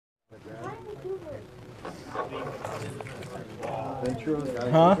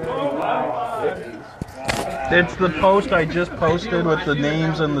Huh? It's the post I just posted with the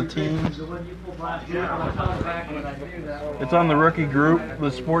names and the teams. It's on the rookie group,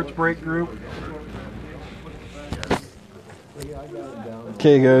 the sports break group.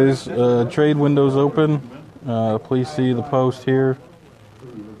 Okay guys, trade window's open. Please see the post here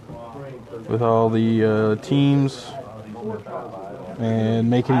with all the teams and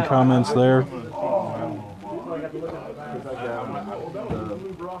make any comments there.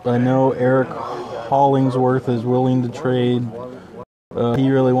 I know Eric Hollingsworth is willing to trade. He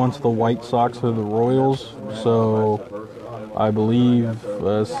really wants the White Sox or the Royals, so I believe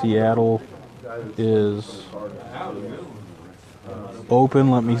Seattle is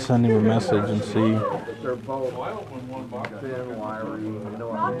open. Let me send him a message and see.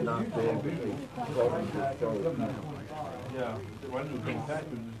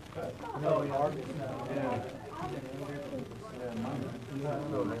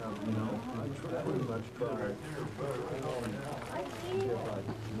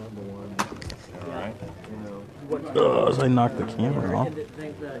 As I knocked the camera off.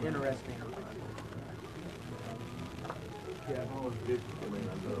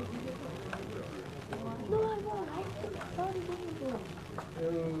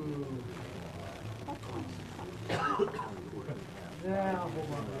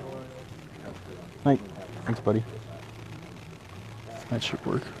 Night. Thanks, buddy. That should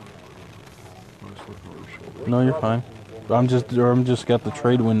work. No, you're fine. I'm just got the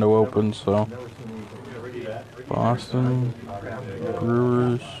trade window open, so. Boston,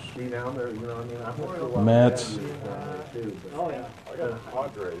 Brewers, Mets.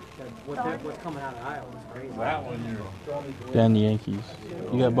 And the Yankees.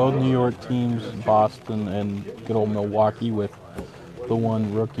 You got both New York teams, Boston and good old Milwaukee with the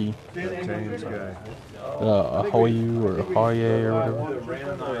one rookie. James guy. Ahoyu or Ahoye or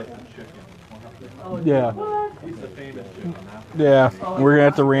whatever. Yeah. Yeah, we're gonna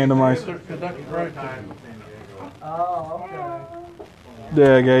have to randomize.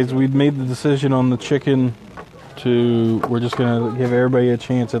 Yeah, guys, we made the decision on the chicken we're just gonna give everybody a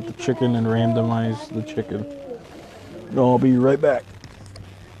chance at the chicken and randomize the chicken. I'll be right back.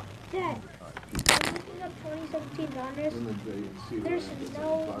 Dad, looking up 2017 Donruss, there's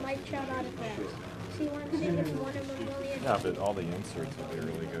no Mike Trout autographs. So you want to see if it's 1 in 1 million? Yeah, but all the inserts would be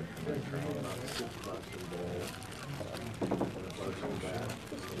really good for Mike Trout.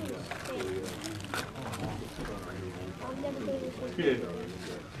 I'll never do this.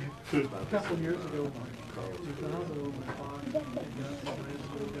 A couple years ago,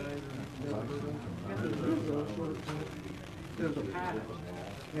 there's a patent,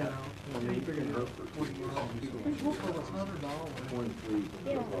 you know, they figured it out for 20 years. It's worth over $100.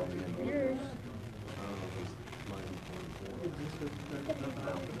 Yeah, yours.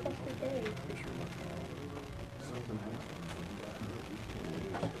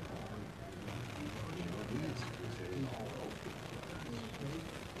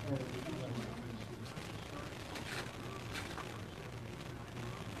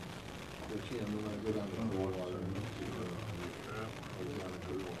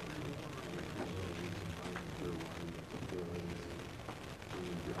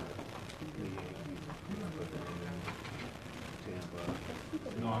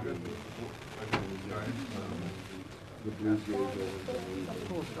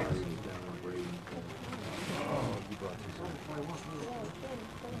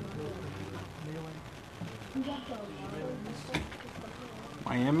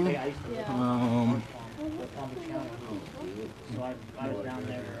 Miami?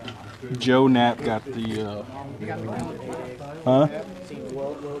 Joe Knapp got the, huh?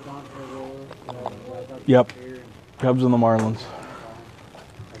 Yep. Cubs and the Marlins.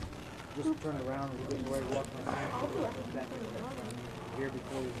 Just turn around and get ready to walk my here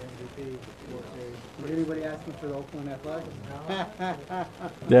before he's MVP. Did anybody asking for the Oakland Athletics?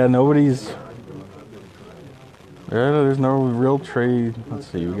 Yeah, nobody's. There's no real trade. Let's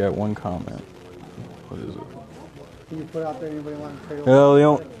see, we got one comment. What is it? Can you put out there anybody want to trade? Well,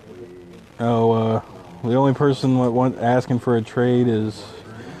 the only person asking for a trade is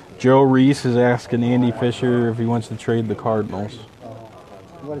Joe Reese is asking Andy Fisher if he wants to trade the Cardinals.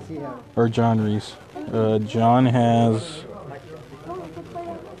 What does he have? Or John Reese. John has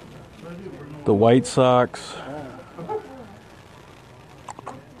the White Sox.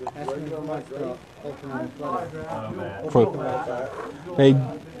 Hey,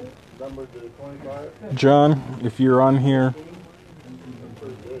 John, if you're on here,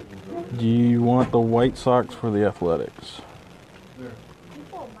 do you want the White Sox for the Athletics?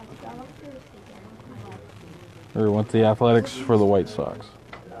 Or want the Athletics for the White Sox?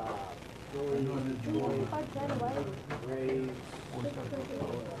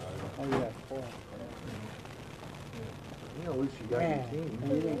 At least you got your team.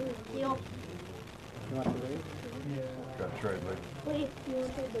 Got trade, Wait, you want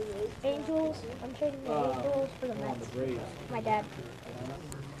to trade the Rays? Angels? I'm trading the Angels for the Mets. My dad.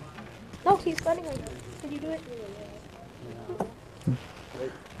 No, he's letting me. Could you do it?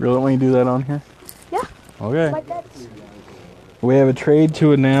 Really want you to do that on here? Yeah. Okay. My dad's. We have a trade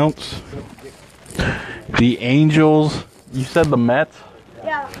to announce. The Angels, you said the Mets?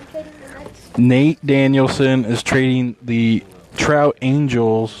 Yeah, I'm trading the Mets. Nate Danielson is trading the Trout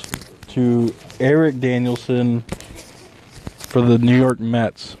Angels to Eric Danielson for the New York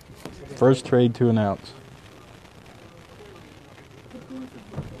Mets. First trade to announce.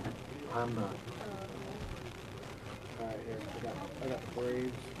 I'm not. Alright, here. I got the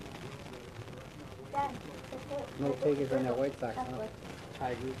Braves. Dad, No takers on that White Sox, huh?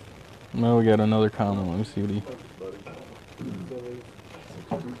 Tigers. Now we got another comment. Let me see what he. Phillies.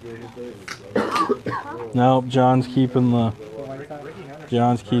 Nope, John's keeping the. The White Sox?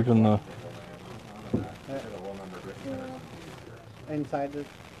 John's keeping the. Inside the...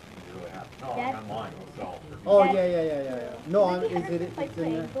 Dad. Oh, yeah. No, it's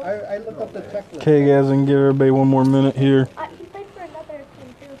in there. I looked up the checklist. Okay, guys, and give everybody one more minute here. He played for another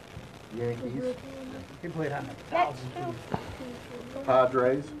team too. Yankees. He played on That's true.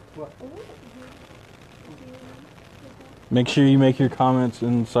 Padres. Make sure you make your comments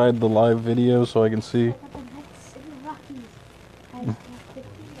inside the live video so I can see. I got the Mets and the Rockies. I have 15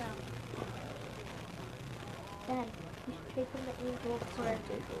 now. Dad, you should trade from the Angels for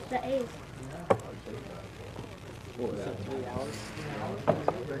the A's.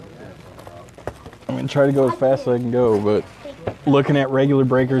 I'm gonna try to go as fast as I can go, but looking at regular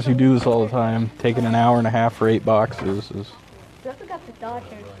breakers who do this all the time, taking an hour and a half for 8 boxes is. You also got the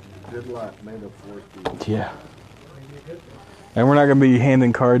Dodgers. Good luck. May the fourth be. Yeah. And we're not going to be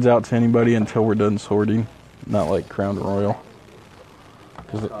handing cards out to anybody until we're done sorting. Not like Crown Royal.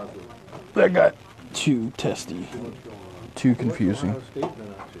 'Cause that got too testy. Too confusing. Ohio State been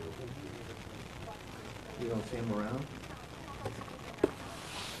up to? You don't see him around?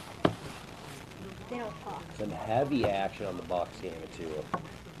 They don't talk. Some heavy action on the box game too.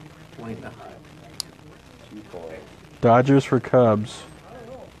 29. 2 points. Dodgers for Cubs.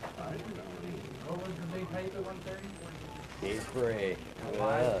 Dave Bray.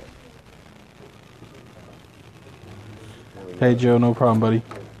 Yeah. Hey, Joe, no problem, buddy.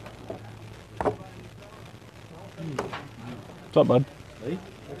 What's up, bud?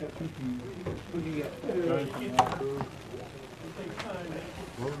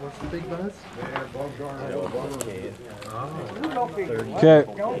 What's the big buzz? Okay.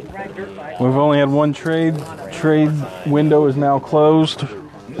 We've only had one trade. Trade window is now closed.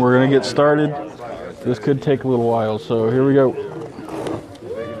 We're going to get started. This could take a little while, so here we go.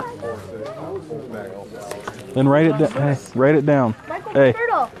 Then write it down. Hey, write it down. Hey,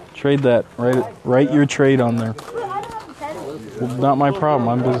 trade that. Write your trade on there. Well, not my problem.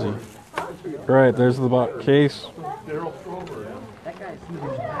 I'm busy. All right, there's the box case.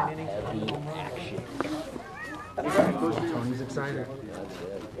 Tony's excited.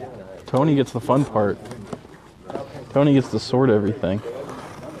 Tony gets the fun part. Tony gets to sort everything.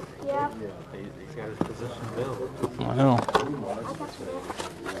 Yeah. He's got his position built. I know.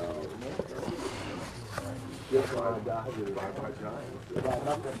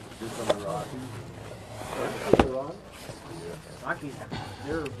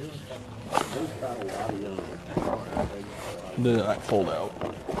 Did that fold out?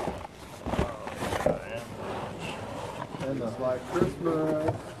 And it's like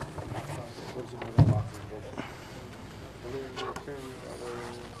Christmas.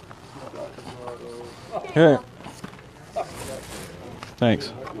 Okay.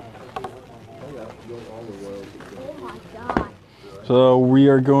 Thanks. Oh my god. So we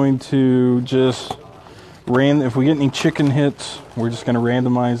are going to just if we get any chicken hits, we're just going to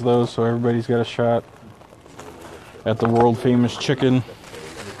randomize those so everybody's got a shot at the world famous chicken.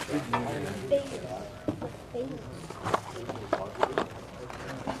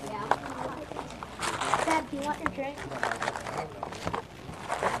 Dad, do you want your drink?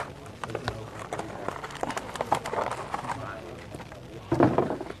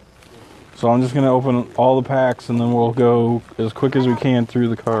 So I'm just going to open all the packs and then we'll go as quick as we can through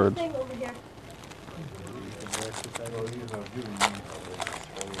the cards. Thing over here.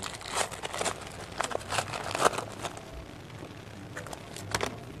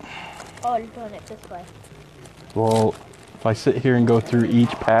 Oh, you're doing it this way. Well, if I sit here and go through each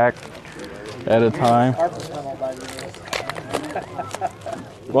pack, at a time. Our first time I'll buy this.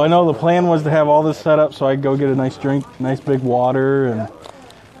 Well, I know the plan was to have all this set up so I could go get a nice drink, nice big water, and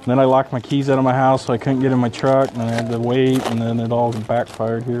then I locked my keys out of my house so I couldn't get in my truck, and I had to wait, and then it all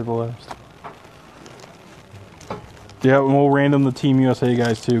backfired here the last. Yeah, and we'll random the Team USA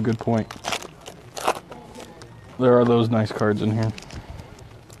guys too, good point. There are those nice cards in here.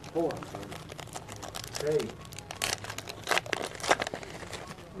 Hey.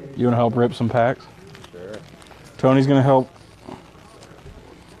 You want to help rip some packs? Sure. Tony's going to help.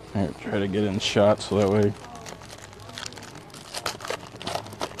 Here, try to get in shots so that way.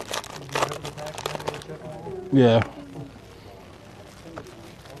 Yeah.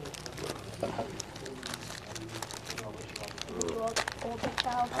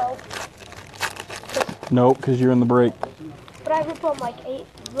 Nope, because you're in the break. But I rip them like 8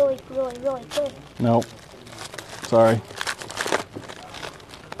 really quick. Nope. Sorry.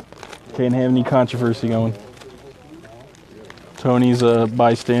 Can't have any controversy going. Tony's a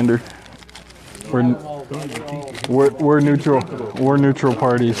bystander. We're neutral. We're neutral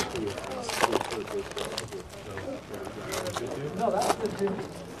parties.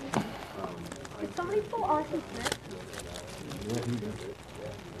 Did somebody pull Austin Smith?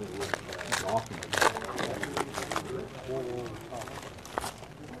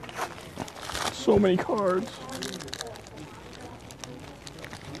 So many cards.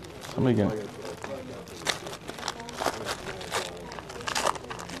 Somebody get.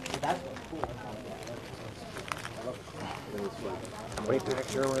 How many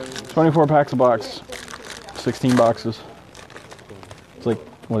packs are in? 24 packs a box. 16 boxes. It's like,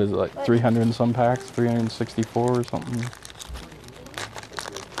 what is it, like 300 and some packs? 364 or something?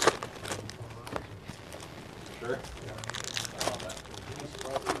 Sure.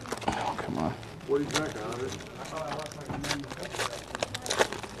 Oh, come on. What do you think, Andre?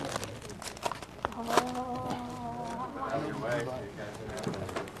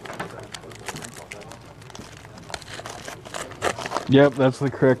 Yep, that's the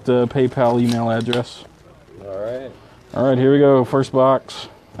correct PayPal email address. All right. All right, here we go. First box.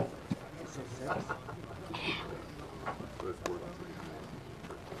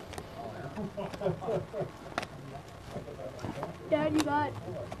 Dad, you got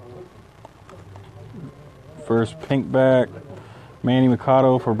First pink back, Manny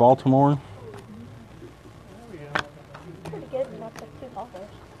Machado for Baltimore. pretty good, but not like 2 dollars.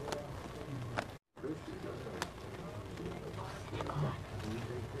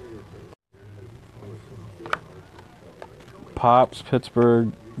 Pops,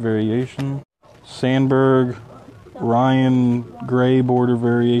 Pittsburgh variation. Sandberg, Ryan Gray border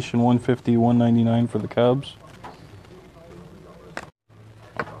variation 150, 199 for the Cubs.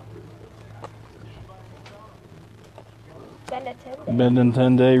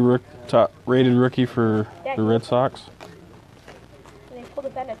 Benintendi, top rated rookie for the Red Sox. They pulled a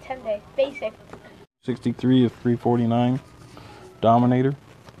Benintendi basic. 63 of 349. Dominator.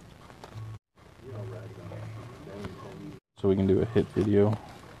 So we can do a hit video.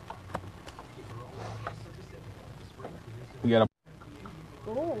 We got a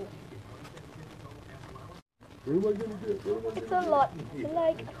Ooh. It's a lot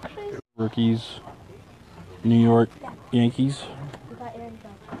like crazy. rookies, New York Yankees. We got Aaron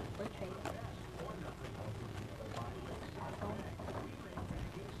Judge for trade.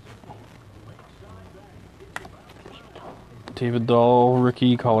 David Dahl,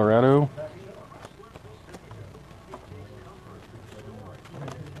 rookie, Colorado.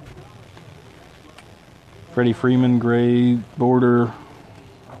 Freddie Freeman, gray border,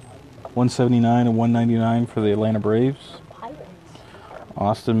 179 and 199 for the Atlanta Braves. Pirates.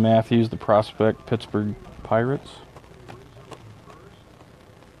 Austin Matthews, the prospect, Pittsburgh Pirates.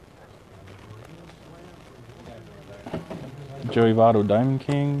 Joey Votto, Diamond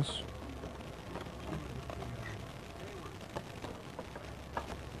Kings.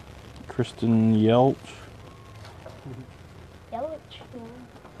 Kristen Yelich Yelich.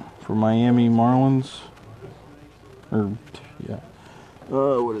 for Miami Marlins. Or, yeah.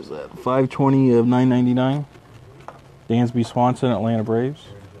 What is that? 520 of 999. Dansby Swanson, Atlanta Braves.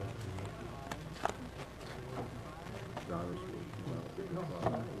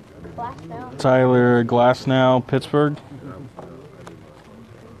 Glasnow. Tyler Glasnow, Pittsburgh.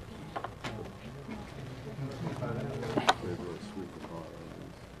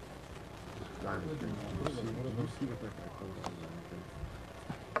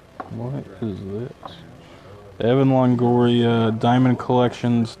 What is this? Evan Longoria, Diamond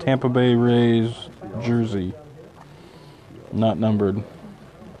Collections, Tampa Bay Rays, jersey. Not numbered.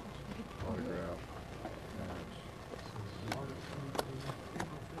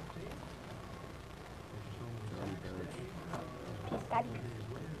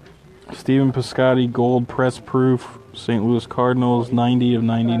 Steven Piscotty, gold press proof, St. Louis Cardinals, 90 of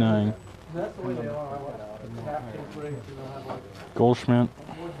 99. That's the way they are. Half inch rings, you know, have like Goldschmidt.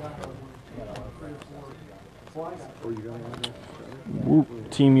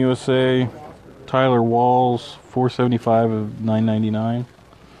 Team USA, Tyler Walls, 475 of 999.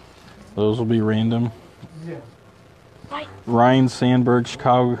 Those will be random. Ryan Sandberg,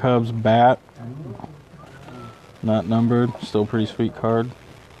 Chicago Cubs bat. Not numbered, still pretty sweet card.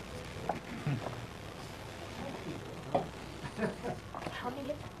 How many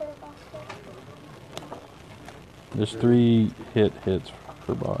hits per box? There's 3 hits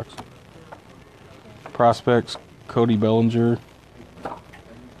per box. Prospects, Cody Bellinger,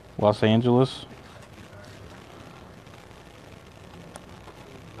 Los Angeles.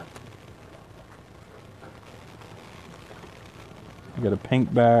 You got a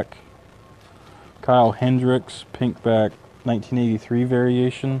pink back, Kyle Hendricks, pink back, 1983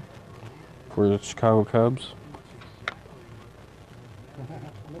 variation for the Chicago Cubs.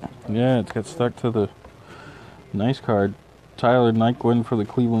 Yeah, it's got stuck to the nice card. Tyler Nyquin for the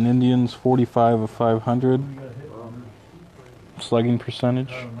Cleveland Indians, 45 of 500. Slugging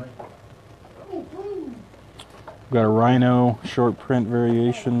percentage. Got a Rhino short print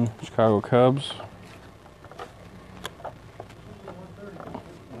variation, Chicago Cubs.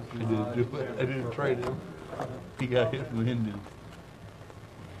 I didn't trade him. He got hit from the Indians.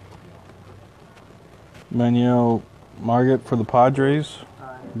 Manuel Margot for the Padres,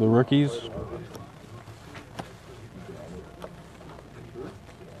 the rookies.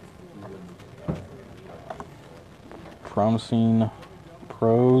 Promising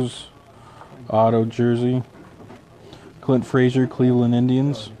pros, auto jersey. Clint Frazier, Cleveland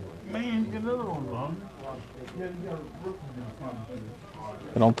Indians. Man, you got another one, Mom.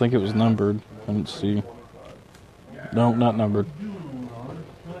 I don't think it was numbered. I didn't see. No, not numbered.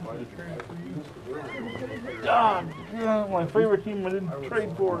 God, yeah, my favorite team. I didn't trade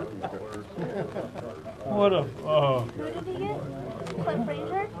for it. What a Who did he get? Clint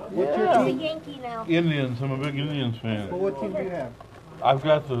Frazier? yeah. He's a Yankee now. Indians. I'm a big Indians fan. Well, what team do you have? I've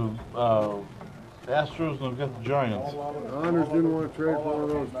got the Astros and I've got the Giants. Honors didn't want to trade for one of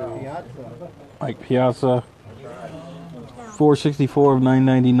those teams. Piazza. Mike Piazza, 464 of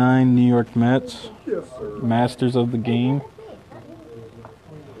 999, New York Mets. Yes, sir. Masters of the game. Oh,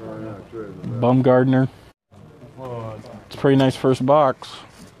 yeah, trading them. Bumgardner. Oh, It's a pretty nice first box.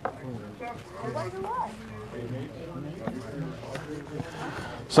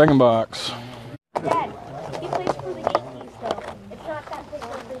 Second box. Dad, he plays for the Yankees though. It's not that big of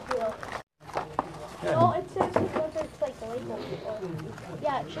a deal. Well, it says whether it's like the label.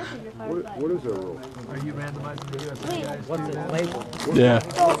 Yeah, it should be your card, but... What is their rule? Are you randomizing the USA Wait. guys? What's it labeled? Yeah.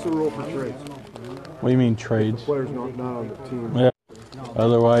 What's the rule for trades? What do you mean trades? Players not on the team. Yeah.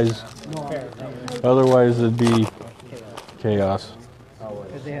 Otherwise it'd be chaos.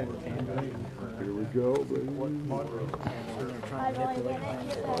 Because they have a tan. Here we go, baby. I really get it.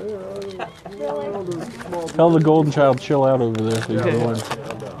 Really? Tell the golden child chill out over there. So he's going.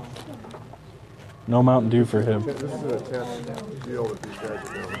 No Mountain Dew for him. This is a test deal that these guys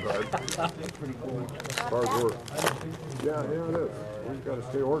are doing, bud. Hard work. Yeah, it is. We've got to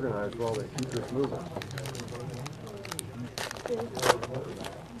stay organized while they keep this moving.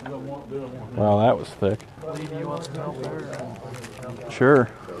 Wow, that was thick. Lee, you want some help there? Sure.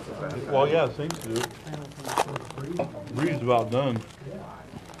 well, yeah, seems to. Breed's about done.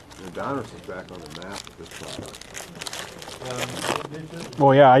 And Donruss is back on the map at this point.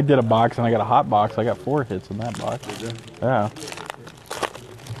 Well, yeah, I did a box and I got a hot box. I got 4 hits in that box. Yeah.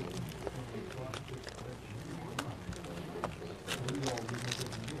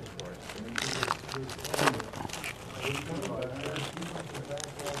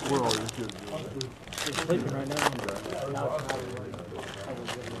 Where are all your kids? They're sleeping right now.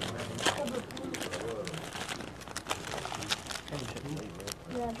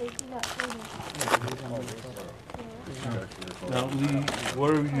 Yeah, they do not play Now, Lee,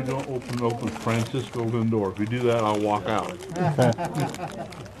 whatever you don't open up with Francisco Lindor. If you do that, I'll walk out.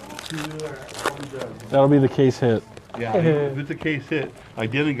 That'll be the case hit. Yeah, if it's a case hit, I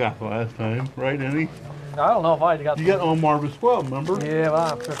didn't got the last time, right, Annie? I don't know if I got. You got Omar Vizquel, remember? Yeah,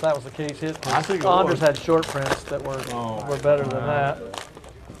 well, I'm sure if that was the case. I think it Anders was. had short prints that were better than that.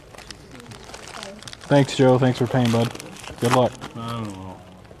 Thanks, Joe. Thanks for paying, bud. Good luck. I don't know.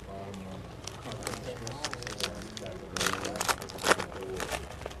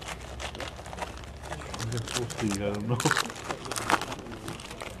 I guess we'll see. I don't know.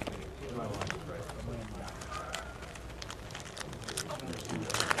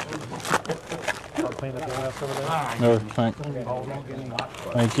 clean up the mess over there? No,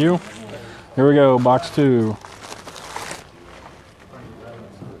 thank you. Here we go, box 2.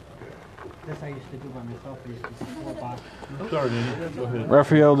 This I used to do by myself. I used to see 4 boxes. Sorry, Danny. Go ahead.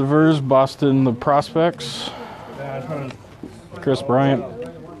 Rafael Devers, Boston, the Prospects. Chris Bryant.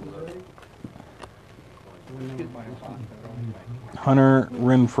 Hunter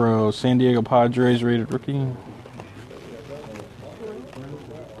Renfroe, San Diego Padres, rated rookie.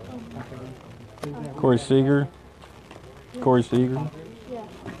 Corey Seager.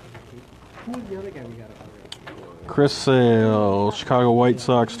 Chris Sale, Chicago White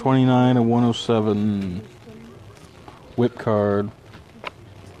Sox, 29 of 107. Whip card.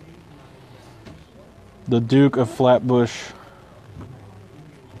 The Duke of Flatbush,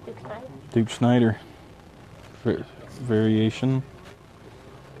 Duke Snyder. Variation.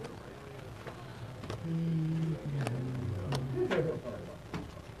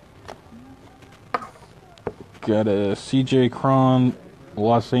 Got a CJ Cron,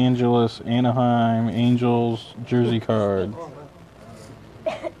 Los Angeles, Anaheim, Angels, jersey card.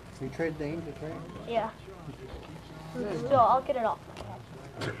 You trade the Angels, right? Yeah. So I'll get it off.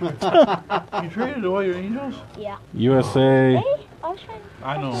 You traded away your Angels? Yeah. USA, Hey, I was trying.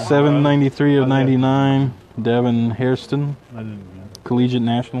 I know. 793 of 99. Devin Hairston, I didn't. collegiate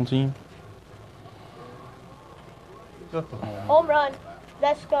national team. Got the home. Home run.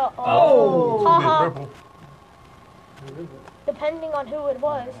 Let's go. Oh, it's gonna be a Haha. triple. Depending on who it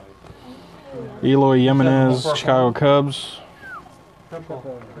was. Eloy Jimenez, Chicago Cubs. Triple.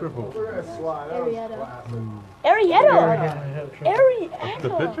 Arrieta. The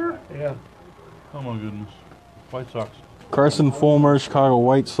pitcher? Yeah. Oh my goodness. White Sox. Carson Fulmer, Chicago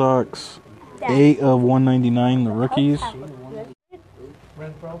White Sox. 8 of 199, the rookies. Yeah.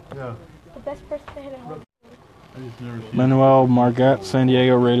 The best person to hit a home. I just never seen. Manuel Margot, San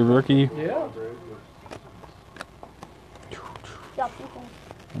Diego, rated rookie. Yeah.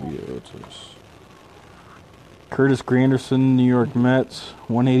 Curtis Granderson, New York Mets,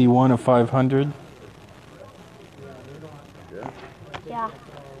 181 of 500. Yeah.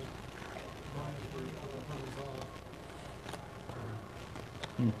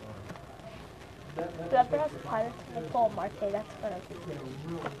 Whoever has the Pirates and they pull Marte, that's gonna.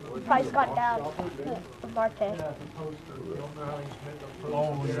 The price got down for Marte.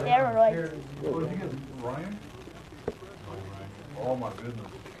 Steroids. What did you get? Ryan? Oh my goodness.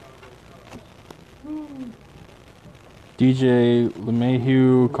 DJ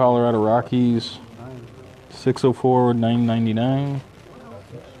LeMahieu, Colorado Rockies, 604, 999.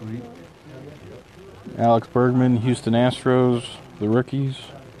 Sweet. Alex Bergman, Houston Astros, the rookies.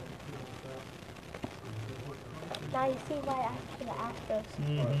 Now you see why I asked for the Astros.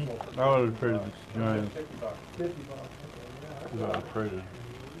 Mm-hmm. I would have traded the Giants. I would have traded.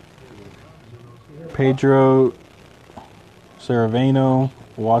 Pedro Saravano,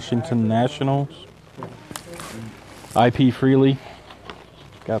 Washington Nationals. IP Freely,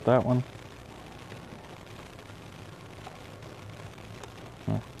 got that one.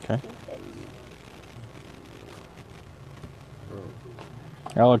 Okay.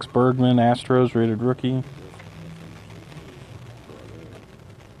 Alex Bergman, Astros, rated rookie.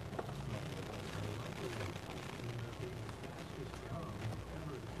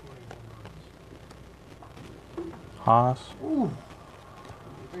 Haas.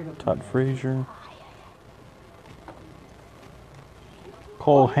 Todd Frazier.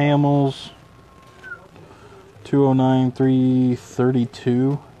 Cole Hamels. 209,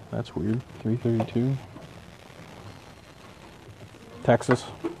 332. That's weird. 332. Texas.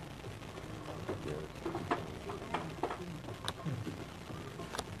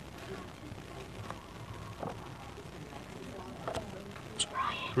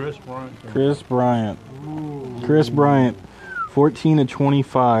 Chris Bryant. Chris Bryant. Chris Bryant. 14 of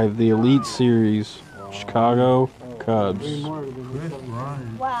 25. The Elite Series. Chicago Cubs. Chris Bryant.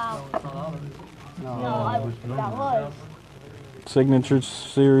 Wow. No, that was. Signature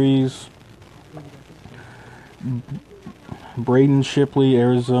Series. Braden Shipley,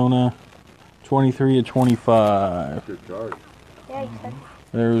 Arizona. 23 of 25. Good card. Yeah, you said.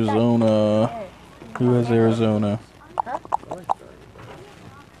 Arizona. Who has Arizona?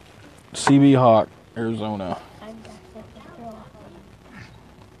 CB Hawk, Arizona.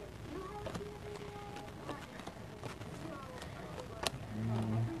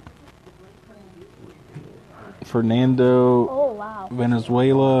 Fernando Oh, wow.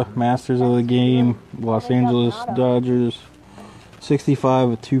 Venezuela, Masters of the Game, Los Angeles Dodgers, 65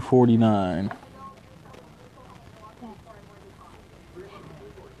 of 249.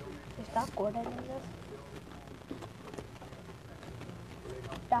 Is Doc Gordon in this?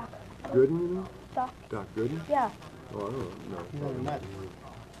 Doc. Good, you know? Doc. Doc Gooden? Yeah. Oh, I don't know. No.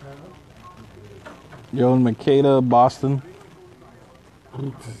 Yoan Makeda, Boston.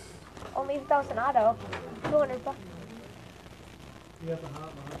 Only if that was an auto. $200.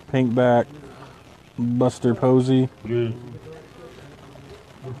 Pinkback, Buster Posey. Good.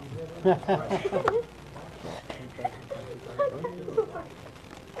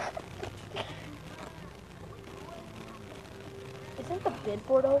 Isn't the bid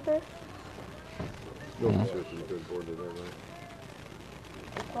board over? No, it's just a good board today, right?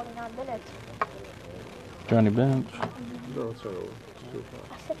 29 minutes. Johnny Bench. No, it's not over. It's 2 o'clock.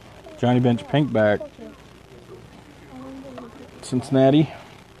 I said, Johnny Bench, Pinkback, thank you. Cincinnati.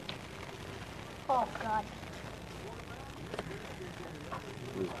 Oh, God.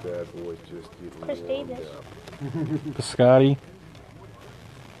 This bad boy just getting Chris warmed Davis. up. Piscotti.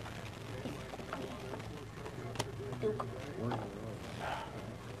 Duke.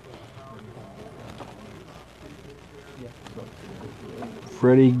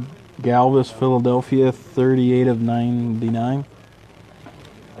 Freddie Galvis, Philadelphia, 38 of 99.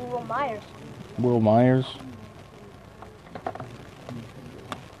 Will Myers. Will Myers.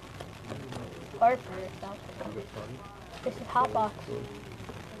 Harper. This is Hot Box.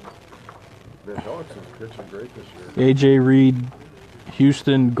 Van Hellickson's pitching great this year. AJ Reed,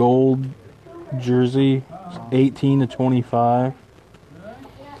 Houston Gold jersey, 18 to 25.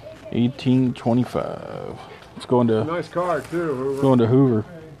 18 to 25. It's going to Nice card, too, Hoover. going to Hoover.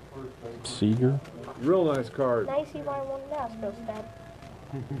 Seager. Real nice card. Nice you might want to ask those that.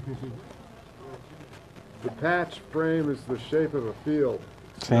 The patch frame is the shape of a field.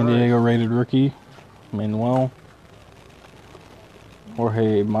 San Diego rated rookie, Manuel.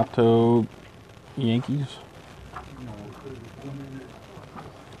 Jorge Mato, Yankees.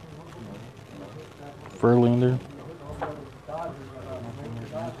 Verlander.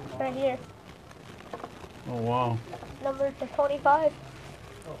 Right here. Oh, wow. Number 25.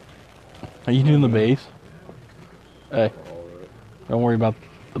 Are you doing the base? Hey, don't worry about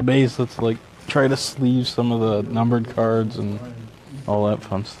the base. Let's like try to sleeve some of the numbered cards and all that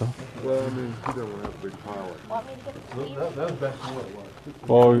fun stuff. Well, I mean, he don't want to have a big pile of Want me to get the sleeve? That's back to what it was.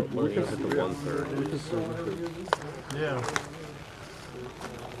 Well, We can hit the 130. Yeah.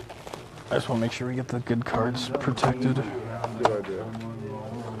 I just want to make sure we get the good cards protected. good idea.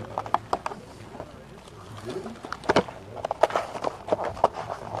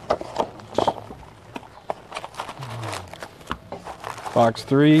 Box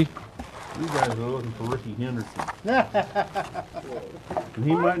 3. You guys are looking for Ricky Henderson. And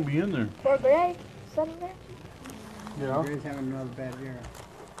he might be in there. For Gray? Sitting there? Yeah. Gray's having another bad year.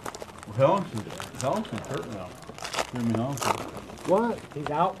 Hellingson's hurt now. Jimmy Hellingsson. What? He's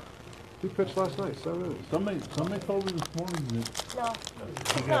out? He pitched last night, 7 innings. Somebody told me this morning that No.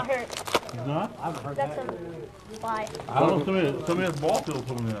 He's not hurt. he's not. I've heard That's that. a lie. I don't know. Somebody at the ball field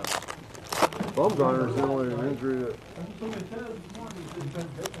told me that. Bumgarner's the only injury that.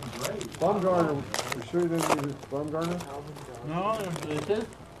 Bumgarner, you sure you didn't use Bumgarner? No, they said.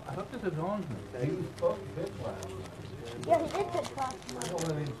 I thought they said Hellingsson. Yeah, he did pitch last night. Yeah,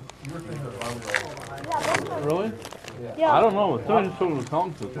 that's Really? Yeah. I don't know. Somebody just told me it was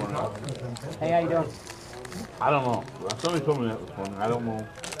Hellingsson this morning. Hey, how you doing? I don't know. Somebody told me that this morning. I don't know.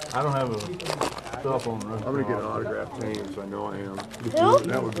 I don't have a cell phone. I'm gonna get an autograph name, so I know I am. Who?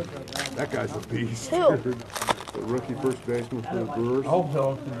 That guy's a beast. Who? The rookie first baseman for the Brewers. I hope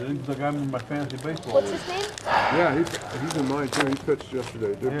Hellingsson is. I'm in my fantasy baseball. What's league. his name? Yeah, he's in mine too. He pitched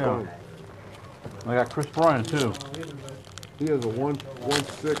yesterday. Did Yeah. fine. I got Chris Bryant too. He has a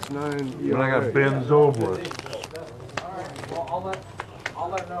 1.69 ERA. And I got Ben Zobrist.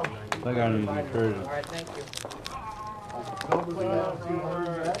 That guy needs to be traded. Alright, thank you.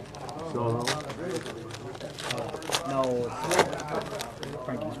 So, No, it's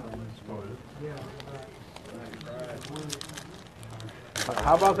Frankie's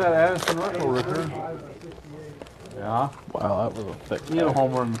How about that Addison Russell, Richard? Yeah. Wow, that was a thick. He had a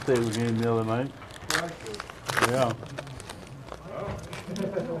home run in the Stable game the other night. Yeah.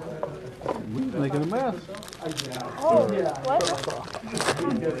 We're making a mess. Oh, what?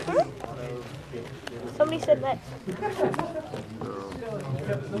 Somebody said Mets.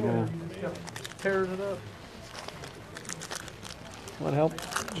 Tears it up. Want help?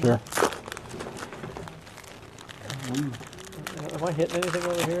 Sure. Am I hitting anything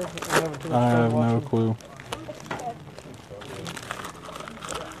over here? I have no clue.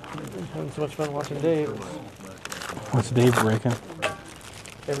 Having so much fun watching Dave. What's Dave breaking?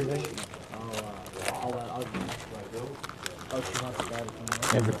 Everything.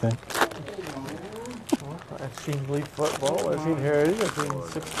 Everything. I've seen Leaf football, I've seen Heritage, I've seen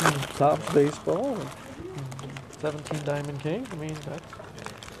 16 Tops baseball, and 17 Diamond King. I mean, that's...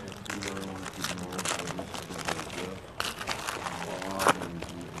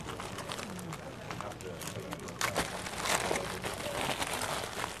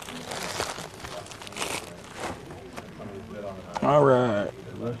 All right.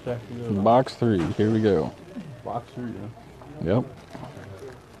 Box 3. Here we go. Box 3, yeah. Yep.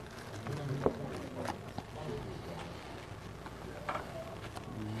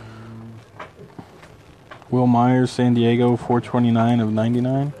 Will Myers, San Diego, 429 of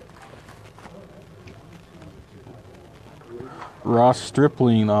 99. Ross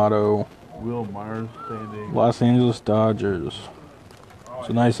Stripling auto, Will Myers, San Diego. Los Angeles Dodgers. It's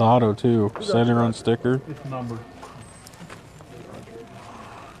a nice auto too. Center on sticker. It's numbered.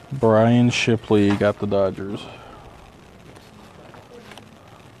 Brian Shipley got the Dodgers.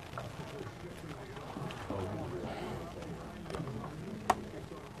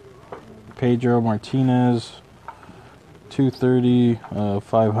 Pedro Martinez, 230,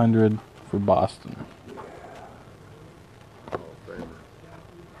 500 for Boston.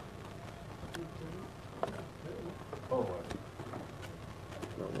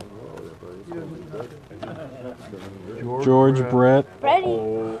 George Brett,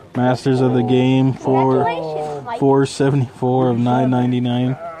 Ready? Masters of the Game, Congratulations, Mike. 474 of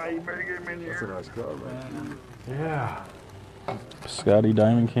 999. That's a nice card, man. Yeah. Scotty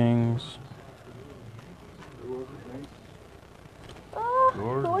Diamond Kings.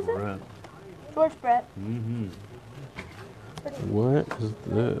 Who was it? Brett. George Brett. Mm-hmm. What is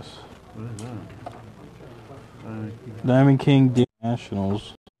this? What is that? Diamond King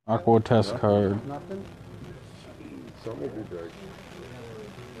Nationals. Aqua test card. Some will be big.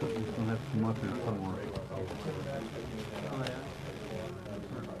 He's gonna have some up here somewhere.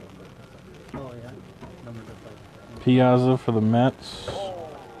 Piazza for the Mets.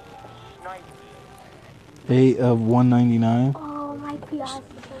 8 of 199. Oh, my Piazza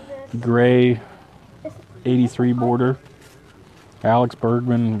for this. Gray 83 border. Alex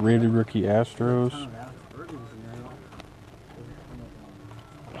Bergman, rated rookie Astros.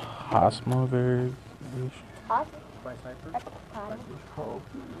 Hosmo variation. Hot? That's hot.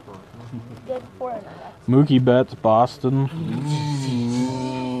 Good for another. Mookie Betts, Boston.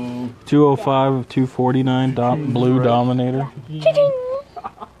 205 of 249. Blue Dominator. Ching!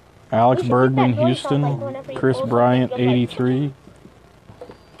 Alex We should Bergman, keep that going, so, like, Houston. whenever you Chris pull Bryant, something good, like, 83.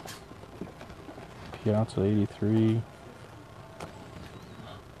 Piazza, 83.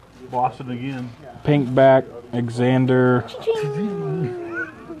 Boston again. Pinkback, Alexander Ching!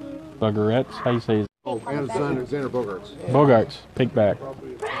 Bogaerts. How you say his Oh, and Xander Bogaerts. Bogarts, Pinkback.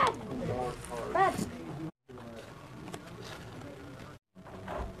 Brad!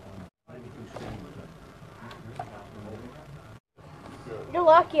 You're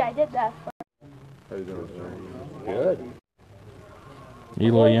lucky I did that. How you doing, sir? Good.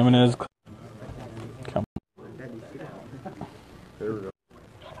 Eloy Jimenez. Come. Here we go.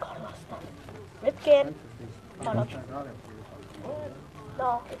 Ripken. Oh, no.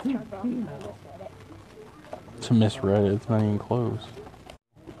 No, it's turned off. I misread it. It's a misread. It's not even close.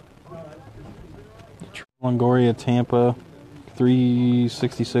 Longoria, Tampa.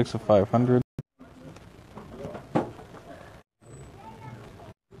 366 of 500.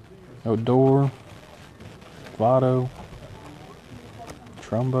 Odor. Votto.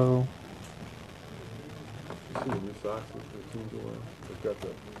 Trumbo. See the new socks that the team's wearing? They've got the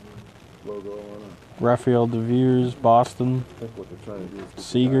logo on it. Raphael DeVeers, Boston. I think what they're trying to do is get the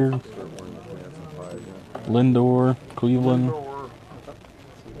Seager. guys to start wearing the pants and tie again. Lindor, Cleveland.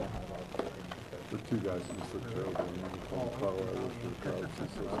 The two guys who just look terrible. And then Colorado for the Cubs and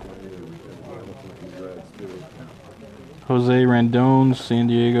 620 and Hamilton from the Reds too. Jose Randon, San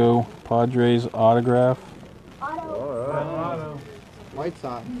Diego Padres autograph. Auto. All right. White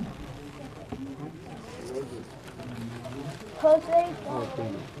Sox. Jose.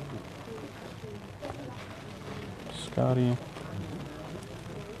 Scotty.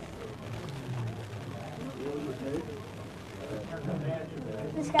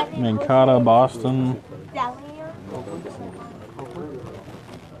 This guy named Mancata, Jose Boston. Dalier.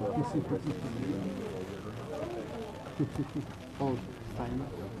 Oh, Simon.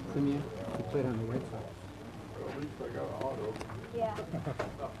 Simeon. He played on the White Sox. Yeah.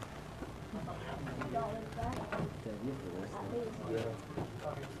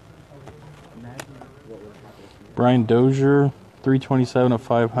 Brian Dozier, 327 of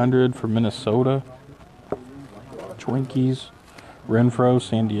 500 for Minnesota. Twinkies. Renfro,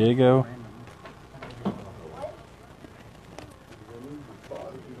 San Diego.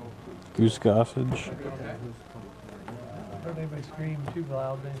 Goose Gossage. scream too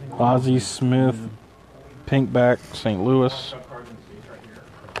loud. Ozzie Smith, Pinkback, St. Louis.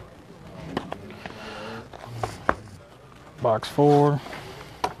 Box 4.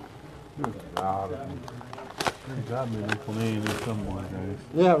 There's gotta be a plane in somewhere, guys.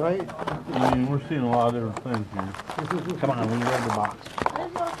 Yeah, right? I mean, we're seeing a lot of different things here. Come on, we read the box.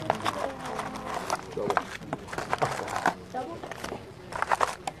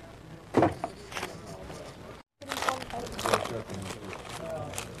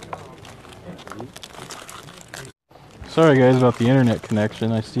 Sorry guys about the internet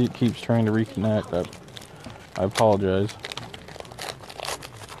connection. I see it keeps trying to reconnect. I apologize.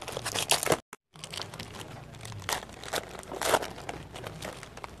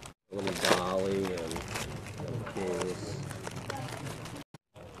 A little dolly and case.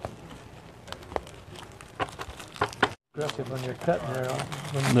 Aggressive when you're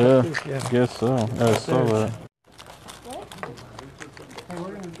cutting there. Yeah, I guess so. I saw that.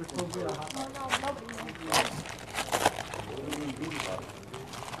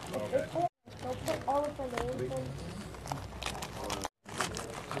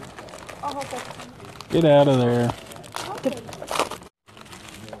 Get out of there.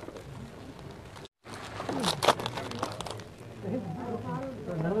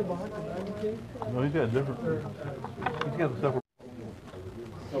 No, he's got a different. He's got a separate.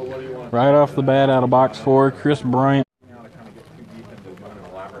 Right off the bat, out of box 4, Chris Bryant.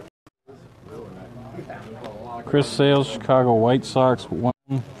 Chris Sales, Chicago White Sox, 1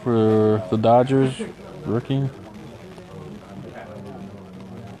 for the Dodgers, rookie.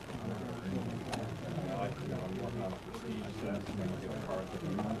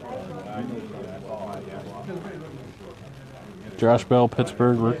 Josh Bell,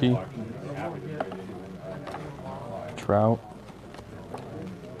 Pittsburgh, rookie. Trout.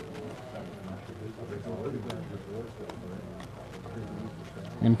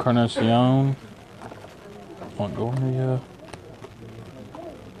 Encarnacion. Montgomery.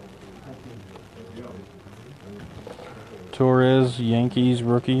 Torres, Yankees,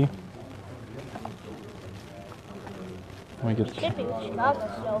 rookie. Let me get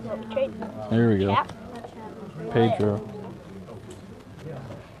there we go. Pedro.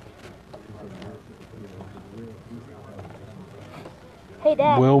 Hey,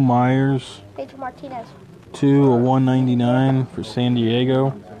 Dad. Will Myers. Pedro Martinez. 2 of 199 for San Diego.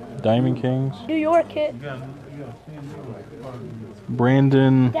 Diamond Kings. New York kid.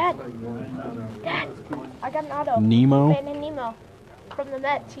 Brandon Dad, I got an auto. Nemo. Brandon Nemo from the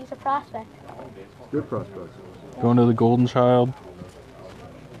Mets. He's a prospect. Good prospects. Going to the Golden Child.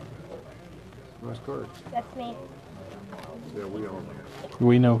 Nice card. That's me. Yeah, we own them.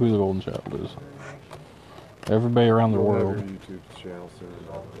 We know who the Golden Child is. Everybody around the We'll have world. your YouTube channel soon.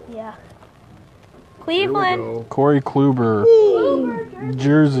 Yeah. Here we Cleveland. go. Corey Kluber.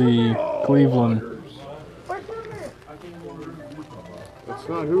 Jersey, Cleveland. Where's Kluber? That's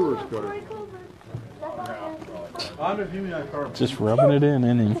not Hoover's card. Just rubbing it in,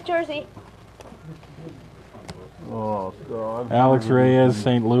 isn't It's a jersey. Oh, God. he? Alex Reyes,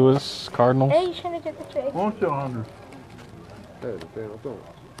 St. Louis Cardinals. Hey, you shouldn't get the trade. Won't you, 100? Hey, the panel don't.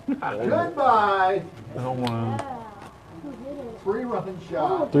 Goodbye. I don't want to. 3-run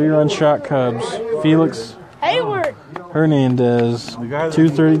shot. 3-run shot Cubs. Felix Hayward. Hernandez.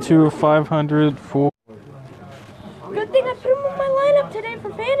 232 of 500 for. Good thing I put him in my lineup today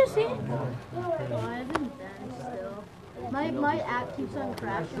for fantasy. My app keeps on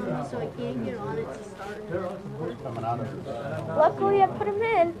crashing, so I can't get on it to start. Luckily, I put him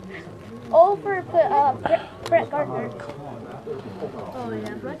in. Over Brett Gardner. Oh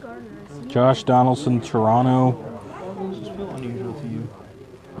yeah, Brett Gardner. Josh Donaldson, Toronto. That's a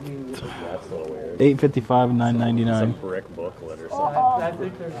little weird. 855 and 999. Some brick booklet or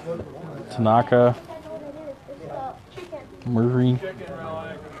something. Tanaka, Murray,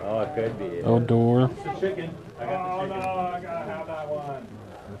 Oh, it could be. Odor.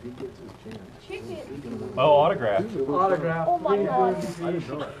 Oh, autograph. Oh my god.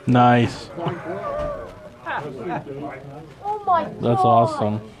 Nice. Oh my god. That's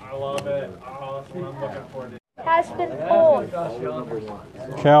awesome. I love it. Oh, that's what I'm looking for. Has been pulled.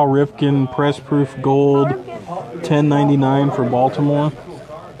 Cal Ripken, press proof gold, 10.99 for Baltimore.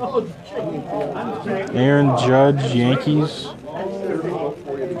 Aaron Judge, Yankees.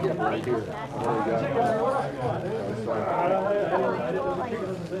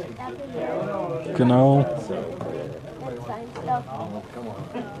 Cano. That sign stuff.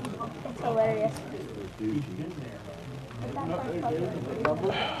 It's hilarious.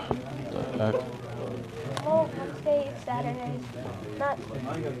 Heck. Oh, Wednesday, Saturdays. Not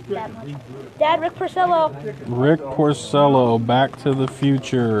that much. Dad, Rick Porcello. Rick Porcello, Back to the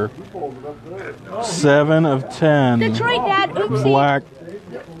Future. 7 of 10. Detroit, Dad. Oopsie. Black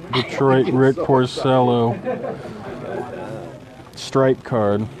Detroit Rick Porcello. Stripe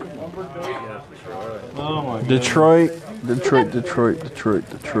card. Oh my Detroit.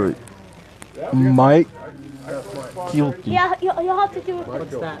 Mike Kielty. Yeah, you'll have to do it.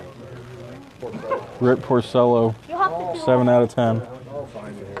 What's that? Rick Porcello. You'll have to do 7 out of 10.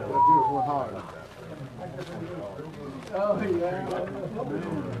 Beautiful hog.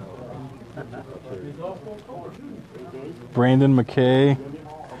 Brandon McKay.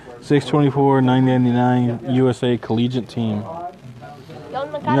 624, 999 USA Collegiate Team.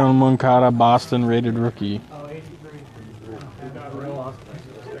 Young Moncada, Boston rated rookie.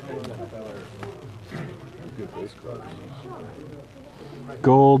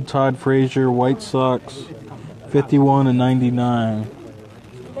 Gold, Todd Frazier, White Sox, 51 and 99.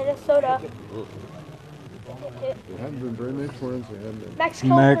 Minnesota. There haven't been very many twins. They haven't been. Max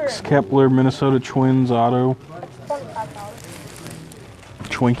Kepler. Max Kepler, Minnesota Twins auto. $25.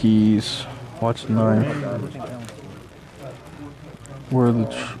 Twinkies. Watch the 9. Where are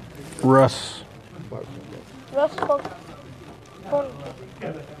the Russ? Russ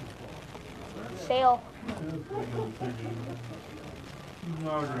Sale.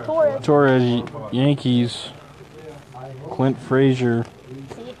 Torres, Yankees. Clint Frazier.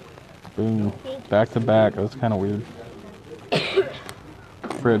 Boom. Back to back. That's kind of weird.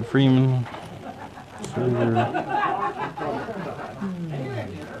 Fred Freeman.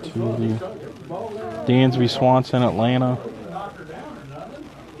 Dansby Swanson, Atlanta.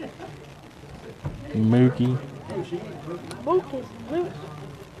 Mookie. Mook is loose.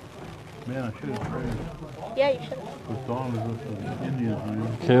 Man, I should have traded. Yeah, you should. With Donruss the Indians,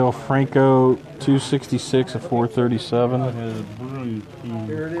 man. Kale Franco, 266 of 437. I had a brilliant team.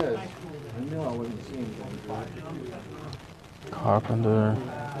 Here it is. I knew I wouldn't see anything. Carpenter.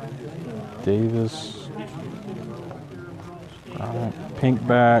 Davis.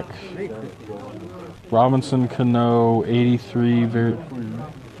 Pinkback. Robinson Cano, 83,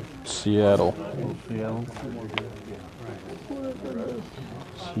 Seattle. Seattle.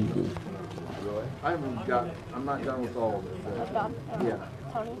 I'm not done with all of it. Yeah.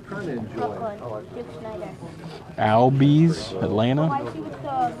 Tony. Trying to enjoy it. Duke Snyder. Albies, Atlanta. Why is he with the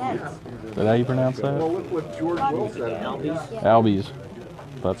Mets? Is that how you pronounce that? Well, look what George Will said. Albies.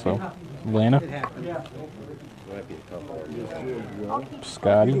 Thought so. Atlanta.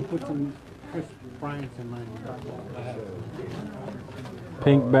 Scotty. Put some Chris Bryant's in mine.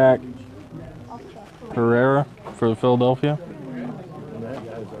 Pinkback. Herrera for Philadelphia.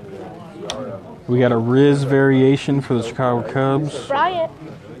 We got a Riz variation for the Chicago Cubs. Bryant.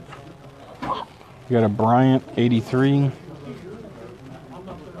 We got a Bryant, 83.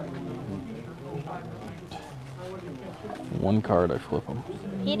 One card, I flip them.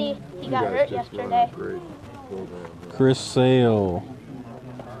 He got hurt yesterday. Chris Sale,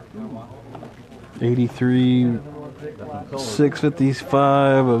 83,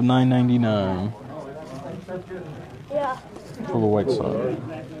 655 of 999 Yeah. for the White Sox.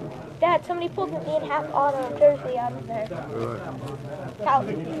 Dad, somebody pulled an 8.5 auto jersey out of there.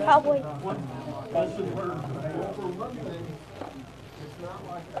 Cowboy.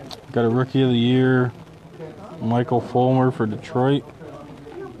 Got a Rookie of the Year, Michael Fulmer for Detroit.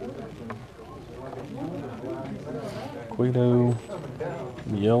 Guido,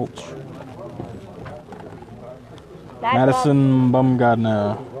 Yelch. Madison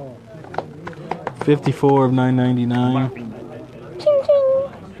Bumgarner, 54 of 999.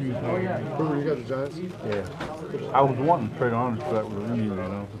 Remember you got the Giants? Yeah. I was wanting to trade on for that with the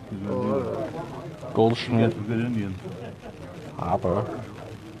Indians, you know. Goldschmidt, Good Indian. Hopper,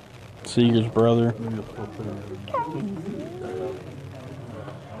 Seager's brother.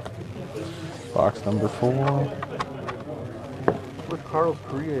 Box number 4. Where's Carlos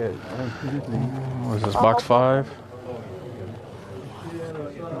Correa at? What is this, box 5?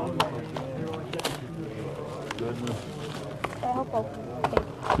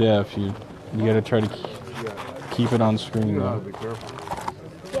 Yeah, if you gotta try to keep it on screen You though. gotta be careful.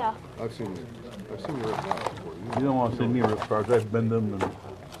 Yeah. I've seen you rip cards before. You don't want to see me rip cards. I've bend them and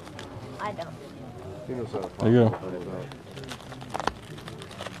I don't. He knows how to There you go. find it out.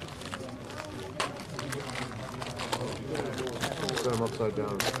 Set him upside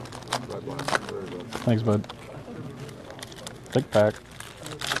down. Right behind. There you go. Thanks, bud. Thick pack.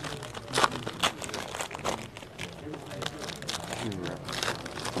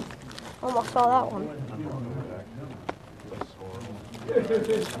 Almost saw that one.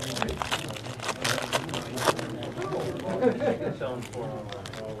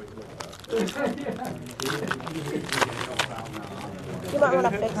 You might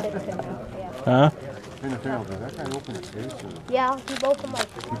want to fix it too. Yeah. Huh? Did that guy open a case? Or Yeah, he opened like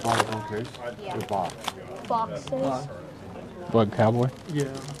he bought his own case? Yeah. Or box? boxes. What, Cowboy? Yeah.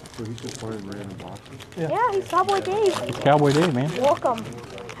 So he's just playing random boxes? Yeah, he's Cowboy Dave. It's Cowboy Day, man. Welcome.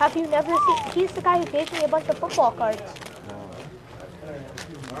 Have you never seen? He's the guy who gave me a bunch of football cards.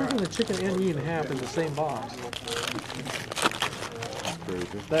 Freaking the chicken and eating half in the same box.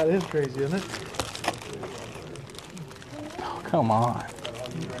 Crazy. That is crazy, isn't it? Oh, come on.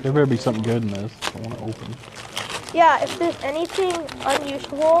 There better be something good in this. I want to open. Yeah, if there's anything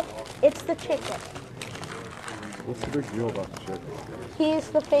unusual, it's the chicken. What's the big deal about the chicken? He's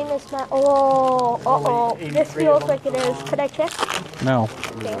the famous man. Oh, uh-oh. This feels like it is. Could I check? No.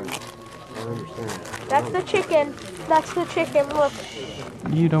 Okay. I understand. That's the chicken. That's the chicken. Look.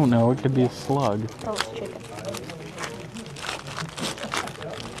 You don't know. It could be a slug. Oh, it's chicken.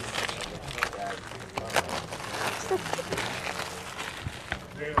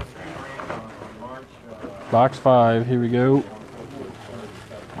 Box 5. Here we go.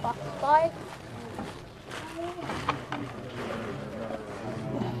 Box 5.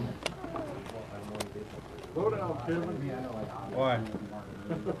 Slow down, Kevin. Why?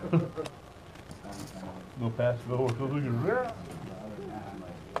 Go past the over so we can.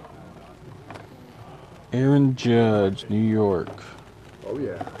 Aaron Judge, New York. Oh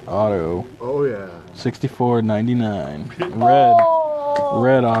yeah. Auto. Oh yeah. 64.99. Red. Oh.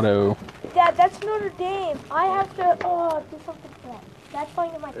 Red auto. Dad, that's Notre Dame. I have to do something for that. That's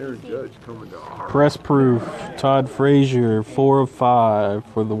playing in my Aaron PC. Judge coming down. Press proof. Todd Frazier, 4 of 5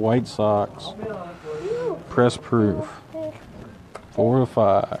 for the White Sox. Press proof. 4 of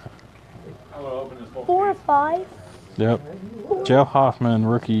 5. 4 or 5. Yep. Jeff Hoffman,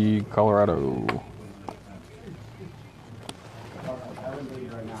 rookie, Colorado.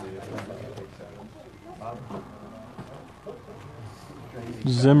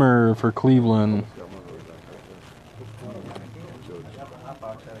 Zimmer for Cleveland.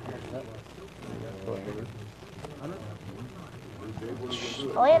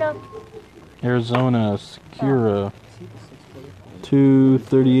 Atlanta. Arizona, Secura.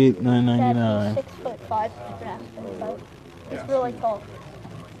 238,999. 6'5" draft. He's really tall.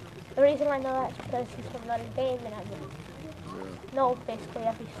 The reason I know that is because he's from Notre Dame and I know basically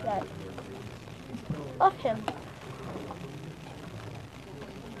every stat of him.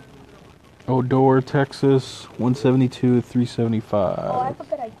 Odor, Texas, 172 of 375. Oh, I have a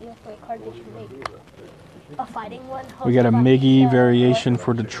good idea for a card they should make. A fighting one. We got a hosted by Miggy Michelle variation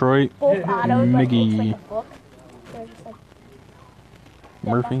for Detroit. Both autos, like, Miggy. looks like a book. They're just like,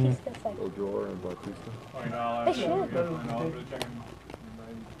 yeah, Murphy. Bautista's like, Odor and Bautista. they should.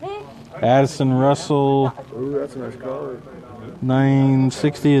 Addison Russell, Ooh, that's a nice card.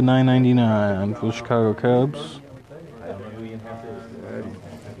 960 and 999 for the Chicago Cubs.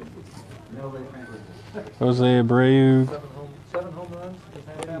 Jose Abreu, 7 home runs. Does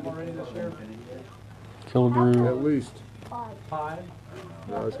he have already this year? Killebrew, At least. 5.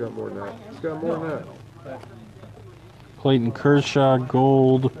 No, he's got more than that. He's got more than that. Clayton Kershaw,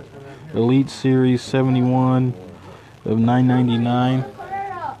 Gold, Elite Series 71 of 999.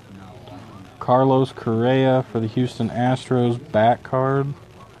 Carlos Correa for the Houston Astros, back card.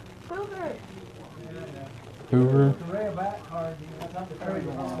 Hoover.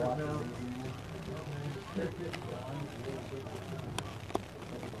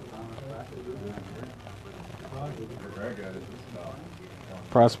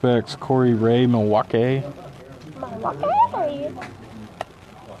 Prospects, Corey Ray, Milwaukee.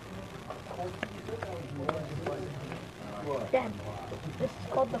 Dad, this is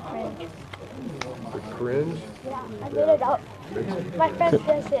called the cringe. The cringe? Yeah, I made it up. My friend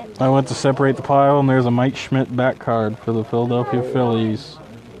says it. I went to separate the pile, and there's a Mike Schmidt back card for the Philadelphia Phillies.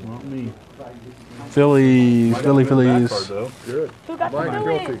 Not me. Phillies. Card, though. Good. Who got the Mike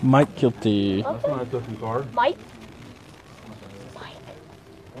Phillies? Guilty. Mike Kilty. That's not a different card. Mike?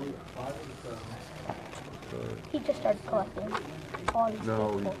 He just started collecting all these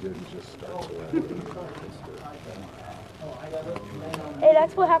No, people. he didn't just start collecting. Hey,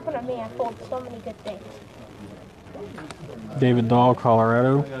 that's what happened to me. I pulled so many good things. David Dahl,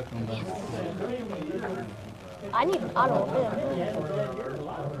 Colorado. I need an auto of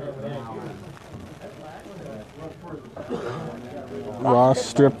him. Ross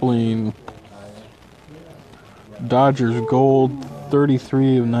Stripling. Dodgers Gold,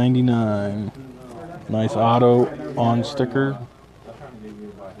 33 of 99. Nice auto on sticker.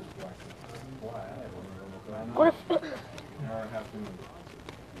 What if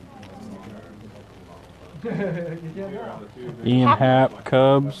Ian Happ,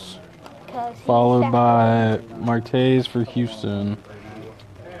 Cubs, 'Cause he's followed second. by Martez for Houston.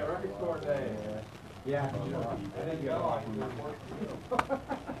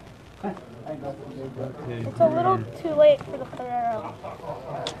 It's a little too late for the Ferrero.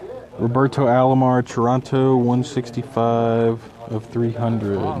 Roberto Alomar, Toronto, 165 of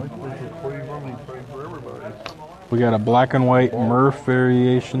 300. We got a black and white Murph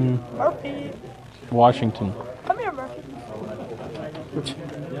variation, Murphy. Washington. Come here, Murphy.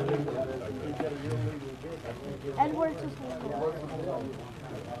 Edwards is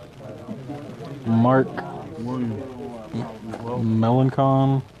Mark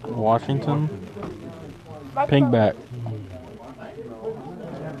Melancon, Washington. Pinkback.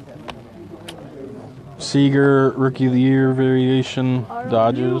 Seager, Rookie of the Year variation,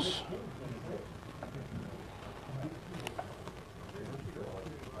 Dodgers.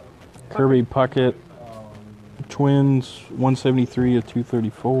 Kirby Puckett, Twins, 173 of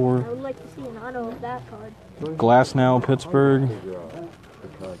 234. I would like to see an auto of that card. Glasnow, Pittsburgh. The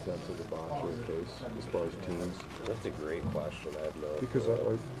contents of the box or case as far as teams. That's a great question. I have no. Because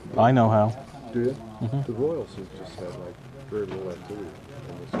I know how. do you? The Royals have just had like very little activity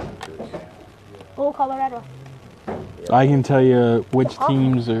in this case. Oh, Colorado. I can tell you which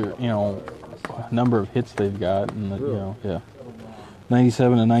teams are, number of hits they've got, and yeah.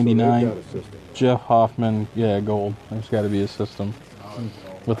 97 to 99. So they've got a system. Jeff Hoffman, gold. There's got to be a system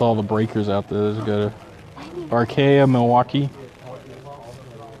with all the breakers out there. There's got to. Archaea, Milwaukee.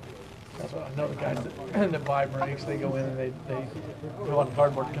 That's what I know the guys that buy breaks, they go in and they go on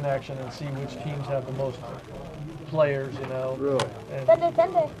Cardboard Connection and see which teams have the most players, Really? And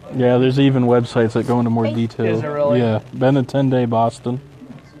Benetende. Yeah, there's even websites that go into more detail. Is there really? Yeah, Benetende, Boston.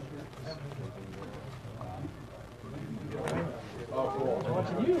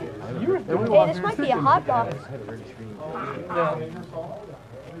 Hey, this might be a hot box.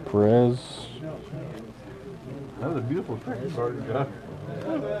 Perez. That was a beautiful picture.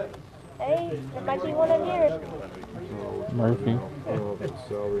 Hey, there might be one in here. Murphy. Oh, but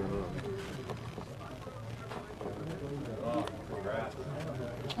salary or not.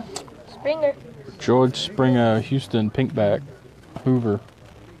 Springer. George Springer, Houston, Pinkback. Hoover.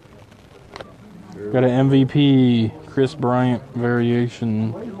 Got an MVP, Chris Bryant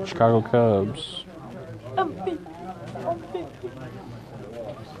variation, Chicago Cubs. MP.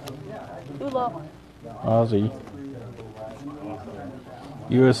 Ulo. Ozzy.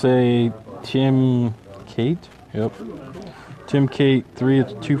 USA, Tim Kate? Yep. Tim Kate, 3 of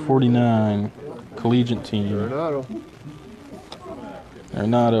 249. Collegiate team.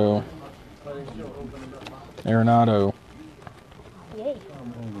 Arenado. Yay.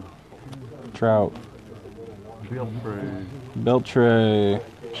 Trout. Beltre,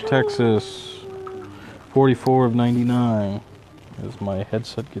 Texas, 44 of 99. As my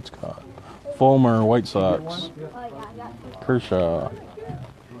headset gets caught. Fulmer, White Sox. Oh, yeah, I got you. Kershaw.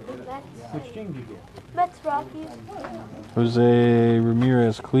 Mets, Rockies. Jose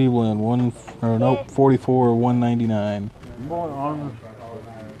Ramirez, Cleveland, 44 of 199.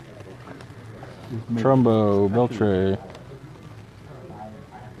 Trumbo, Beltre.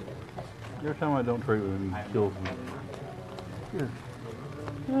 Every time I don't trade with him, he kills me.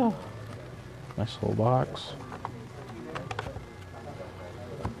 Here. Nice little box.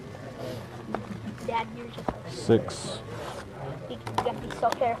 Dad, you're just 6. you gotta be so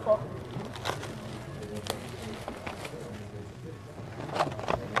careful.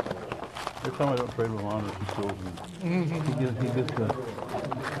 Every time I don't trade with Honors, he kills me. He gets the.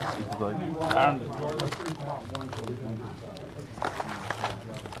 He's like,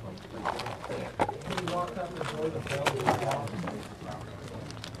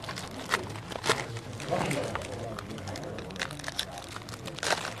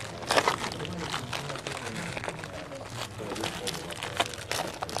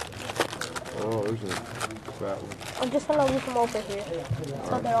 Oh, there's a fat one. I'm just gonna leave them over here.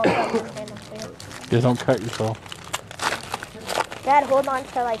 So they're all done in random here. Yeah, don't cut yourself. Dad, hold on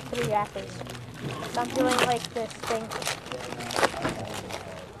to like 3 wrappers. Stop doing like this thing.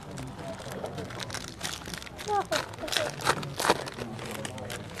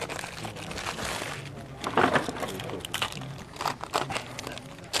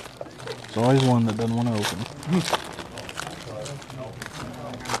 There's always one that doesn't want to open.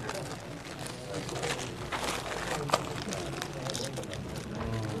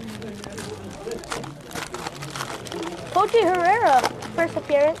 Koji Herrera, first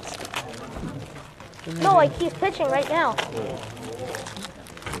appearance. No, like he's pitching right now.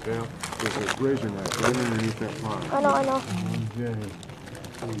 Yeah, there's a razor knife right underneath that pond. I know. yeah.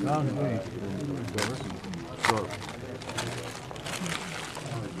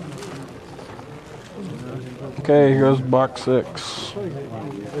 Okay, here goes box 6. There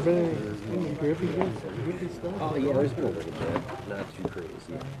been any grippy stuff? Oh yeah, there's been a little bit. Not too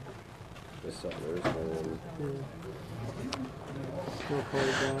crazy. There's one.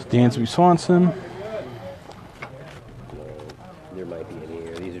 Dansby Swanson, There might be any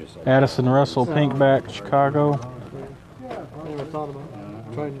here. These are just Addison Russell, pinkback, Chicago. I never thought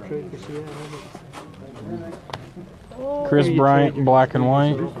about trying to trade for Seattle. Chris Bryant, black and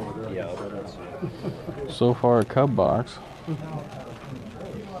white. Yeah. So far, a Cub box.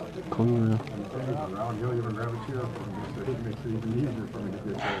 Clear.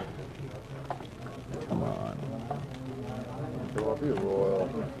 Come on.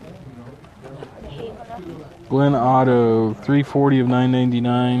 Glenn Otto, 340 of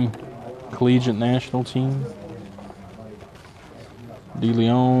 999. Collegiate national team. De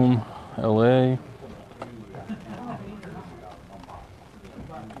Leon, LA.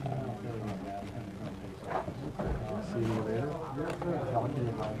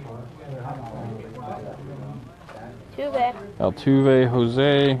 Altuve,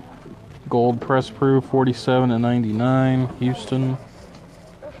 Jose, gold press proof, 47 and 99, Houston.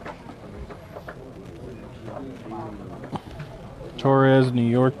 Torres, New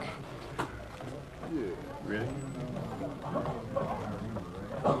York.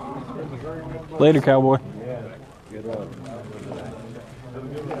 Later, Cowboy.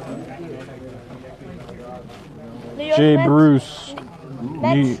 Jay Bruce,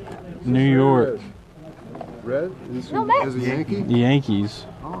 New York. Red? No, Mets. Is he Yankee? The Yankees.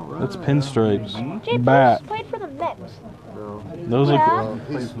 That's pinstripes. Jay Bat. Bruce played for the Mets. No. Those Yeah. are.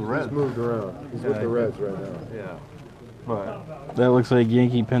 He's moved around. He's with the Reds right now. Yeah. But That looks like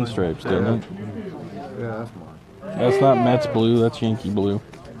Yankee pinstripes, doesn't it? Yeah, that's mine. That's not Mets blue. That's Yankee blue.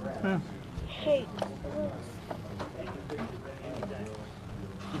 Hey.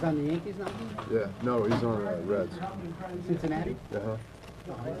 He's on the Yankees now? Yeah, no, he's on Reds. Cincinnati? Uh-huh.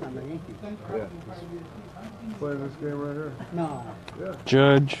 No, he's on the Yankees. Yeah. He's playing this game right here. No. Yeah.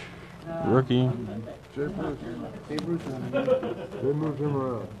 Judge, rookie. Jay Bruce. Jay Bruce is on the Yankees. They moved him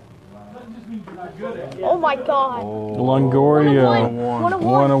around. Oh my God. Longoria,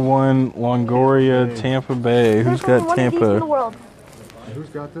 101 Longoria, Tampa Bay. Who's got One of these in the Tampa? world. Who's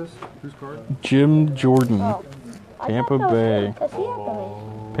got this? Whose card? Jim Jordan, Oh. I Tampa thought that was Bay. him, 'cause he had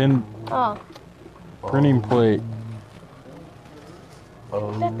them. Pin Oh. printing plate. I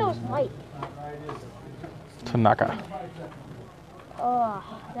thought that was Mike. Tanaka. Oh,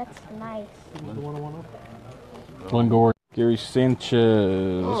 that's nice. Longoria. Gary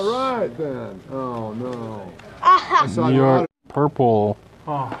Sanchez. All right, then. Oh, no. Ah, I saw New you York out. purple.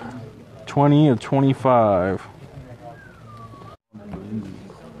 20 of 25.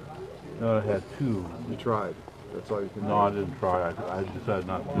 no, I had two. You tried. That's all you can do. No, I didn't try. I decided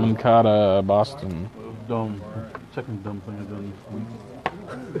not to. Moncada, Boston. Second dumb thing I've done this week.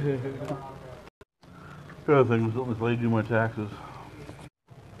 The other thing was letting this lady do my taxes.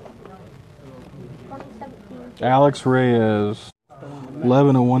 2017. Alex Reyes.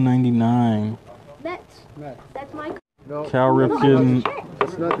 11 of 199. Mets. That's my. No, Cal Ripken.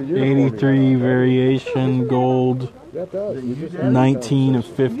 that's not the uniform. 83 variation gold. Yeah, it does. You just had 19 of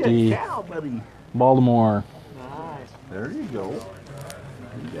 50. Cow, buddy. Baltimore. There you go.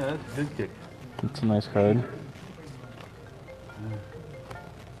 Yeah, that's a good kick. That's a nice card.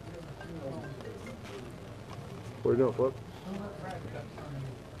 What are you doing, Flip?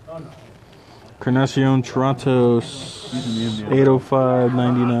 Carnacion Toronto. 805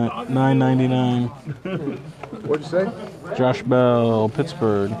 99 999. What'd you say? Josh Bell,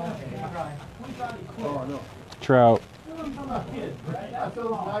 Pittsburgh. Trout.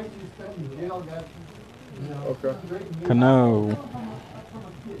 Okay. Cano.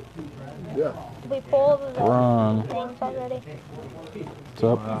 Yeah. We pulled the Ron. things already. What's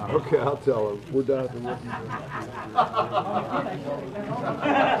up? Okay, I'll tell him. We're down at the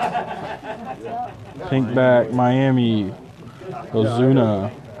Pinkback, Miami.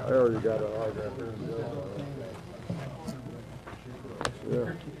 Ozuna. I already got an autograph here.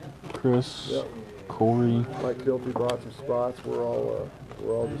 Yeah. Chris. Yep. Corey. Mike Kilty brought some spots. We're all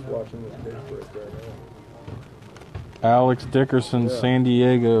just watching this tape break right now. Alex Dickerson, Yeah. San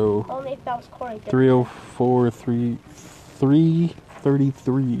Diego. Only if that was Corey. 304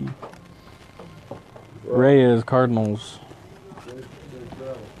 333. Reyes, Cardinals.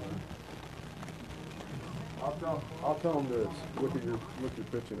 I'll tell him this. Look at your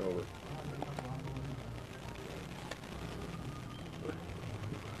pitching over.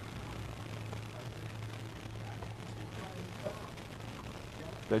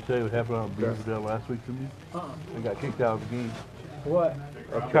 Did I tell you what happened on Beaver last week to me? I got kicked out of the game. What?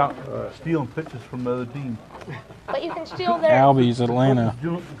 Stealing pitches from the other team. But you can steal their. Albies, Atlanta.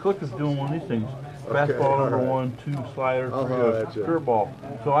 Click is doing one of these things. Fastball number 1, 2, slider, 3, that's it. curveball.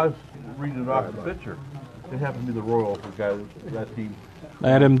 So I was reading it off the pitcher. It happened to be the Royals, the guy that team.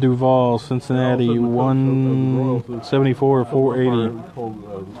 Adam Duvall, Cincinnati, 174, 480. I told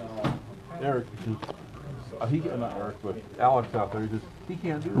Eric, not Eric, but Alex out there, he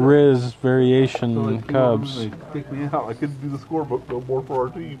can't do that. Riz, variation, Cubs. They kicked me out. I couldn't do the scorebook no more for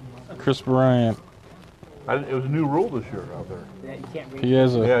our team. Chris Bryant. It was a new rule this year out there. Yeah, you can't read. He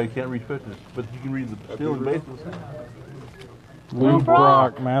has Yeah, a you can't read pitches, but you can read the stealing bases. Lou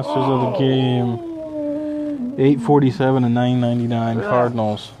Brock, Masters of the Game, 847 and 999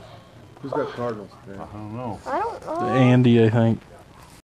 Cardinals. Who's got Cardinals? I don't know. I don't know. Andy, I think.